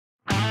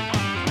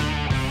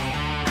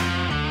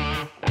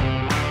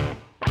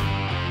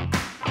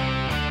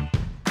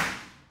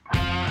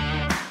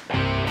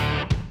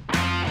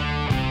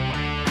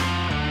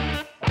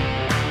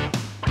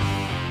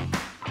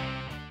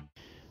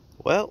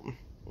Well,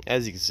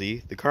 as you can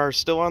see, the car is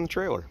still on the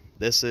trailer.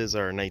 This is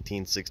our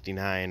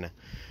 1969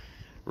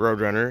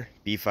 Roadrunner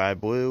B5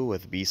 blue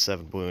with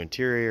B7 blue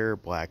interior,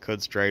 black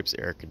hood stripes,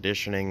 air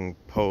conditioning,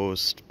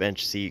 post,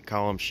 bench seat,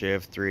 column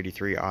shift,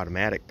 383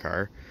 automatic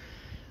car.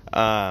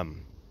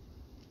 And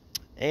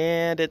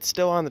it's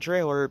still on the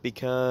trailer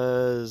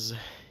because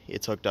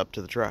it's hooked up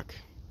to the truck.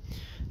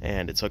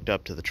 And it's hooked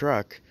up to the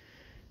truck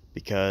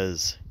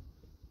because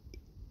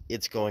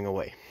it's going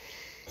away.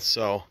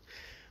 So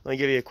let me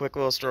give you a quick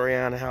little story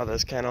on how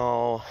this kind of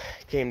all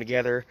came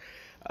together.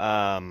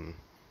 I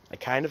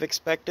kind of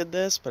expected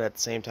this, but at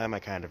the same time I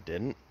kind of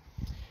didn't.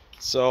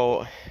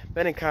 So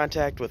been in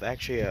contact with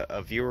actually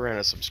a viewer and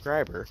a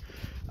subscriber.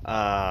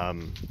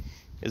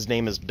 His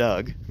name is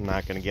Doug. I'm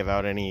not going to give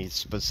out any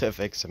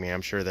specifics. I mean,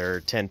 I'm sure there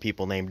are 10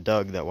 people named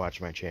Doug that watch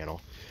my channel.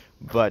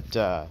 But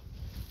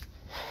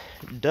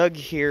Doug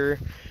here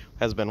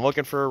has been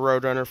looking for a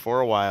Roadrunner for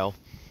a while,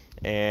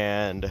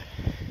 and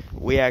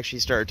we actually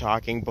started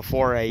talking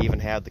before I even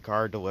had the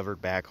car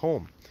delivered back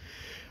home.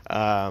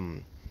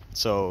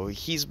 So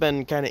he's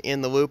been kind of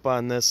in the loop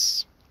on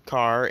this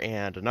car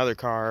and another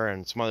car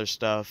and some other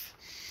stuff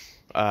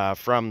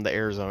from the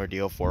Arizona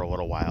deal for a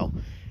little while.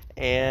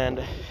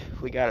 And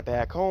we got it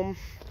back home.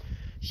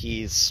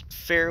 He's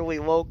fairly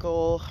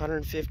local,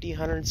 150,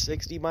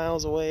 160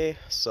 miles away,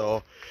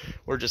 so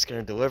we're just going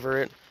to deliver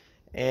it.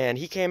 And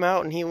he came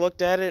out and he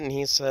looked at it and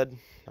he said,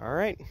 all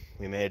right,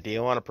 we made a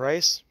deal on a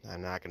price.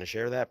 I'm not going to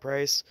share that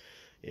price.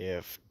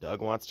 If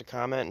Doug wants to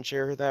comment and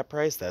share that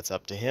price, that's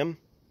up to him.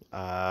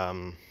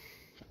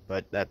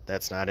 But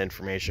that's not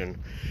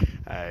information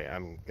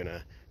I'm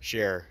gonna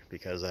share,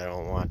 because I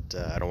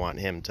don't want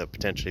him to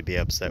potentially be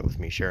upset with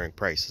me sharing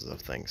prices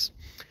of things.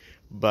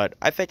 But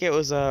I think it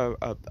was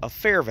a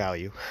fair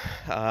value.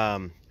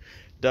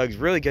 Doug's a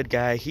really good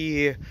guy.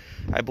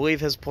 I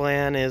believe his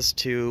plan is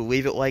to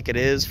leave it like it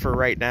is for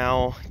right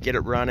now, get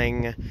it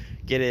running,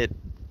 get it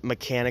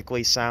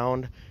mechanically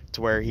sound to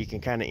where he can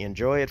kind of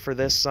enjoy it for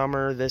this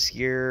summer, this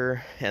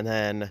year, and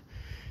then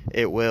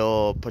it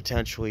will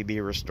potentially be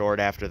restored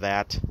after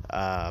that.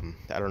 I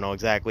don't know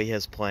exactly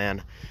his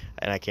plan,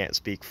 and I can't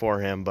speak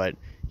for him, but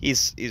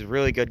he's a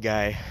really good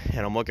guy,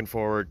 and I'm looking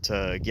forward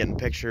to getting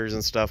pictures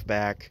and stuff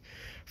back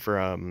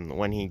from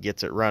when he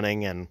gets it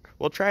running. And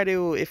we'll try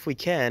to, if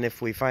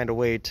we find a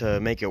way to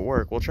make it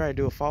work, we'll try to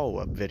do a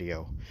follow-up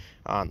video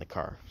on the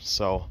car.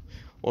 So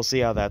we'll see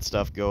how that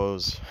stuff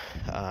goes.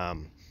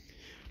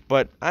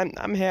 But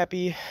I'm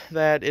happy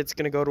that it's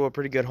going to go to a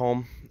pretty good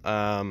home.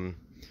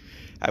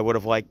 I would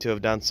have liked to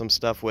have done some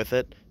stuff with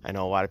it. I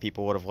know a lot of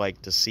people would have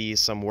liked to see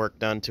some work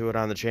done to it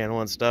on the channel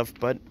and stuff,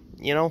 but,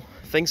 you know,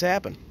 things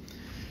happen.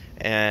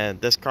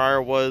 And this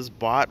car was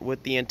bought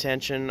with the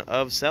intention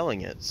of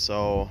selling it,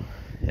 so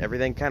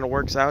everything kind of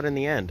works out in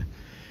the end,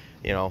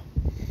 you know.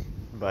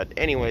 But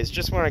anyways,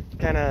 just want to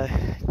kind of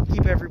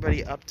keep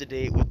everybody up to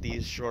date with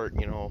these short,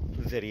 you know,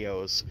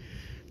 videos.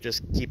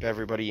 Just keep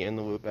everybody in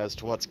the loop as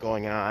to what's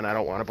going on. I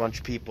don't want a bunch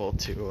of people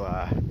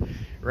to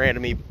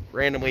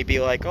randomly be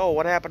like, oh,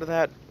 what happened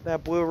to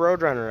that blue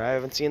Roadrunner? I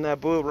haven't seen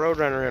that blue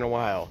Roadrunner in a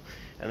while.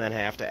 And then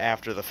have to,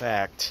 after the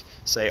fact,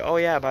 say, oh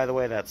yeah, by the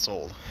way, that's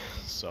sold.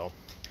 So,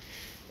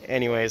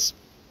 anyways,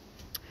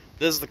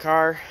 this is the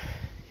car.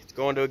 It's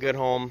going to a good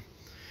home.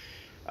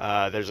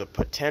 There's a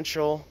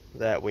potential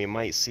that we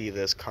might see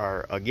this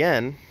car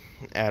again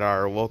at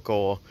our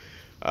local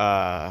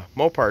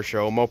Mopar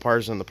show,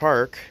 Mopar's in the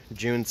Park,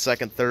 June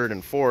 2nd, 3rd,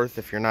 and 4th.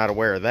 If you're not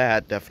aware of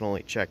that,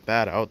 definitely check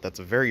that out. That's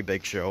a very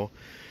big show.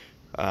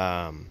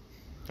 I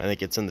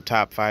think it's in the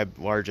top 5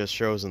 largest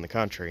shows in the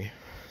country,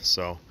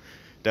 so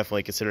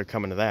definitely consider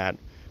coming to that.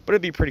 But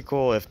it'd be pretty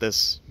cool if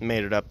this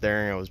made it up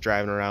there and I was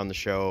driving around the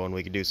show and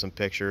we could do some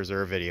pictures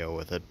or a video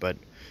with it. But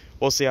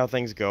we'll see how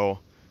things go.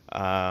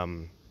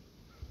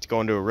 It's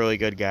going to a really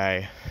good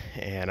guy,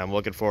 and I'm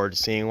looking forward to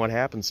seeing what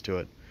happens to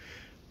it.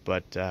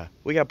 But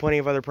we got plenty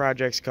of other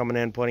projects coming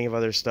in, plenty of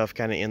other stuff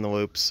kind of in the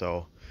loop,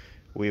 so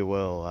we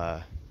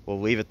will we'll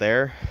leave it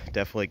there.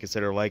 Definitely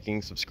consider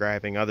liking,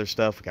 subscribing, other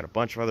stuff. We got a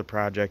bunch of other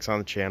projects on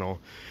the channel.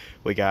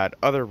 We got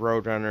other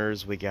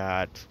Roadrunners. We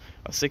got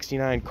a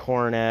 69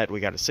 Coronet. We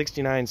got a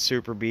 69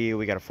 Super Bee.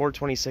 We got a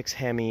 426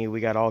 Hemi.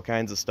 We got all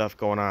kinds of stuff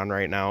going on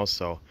right now,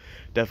 so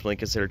definitely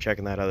consider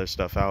checking that other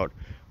stuff out.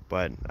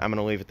 But I'm going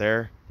to leave it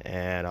there,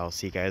 and I'll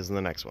see you guys in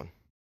the next one.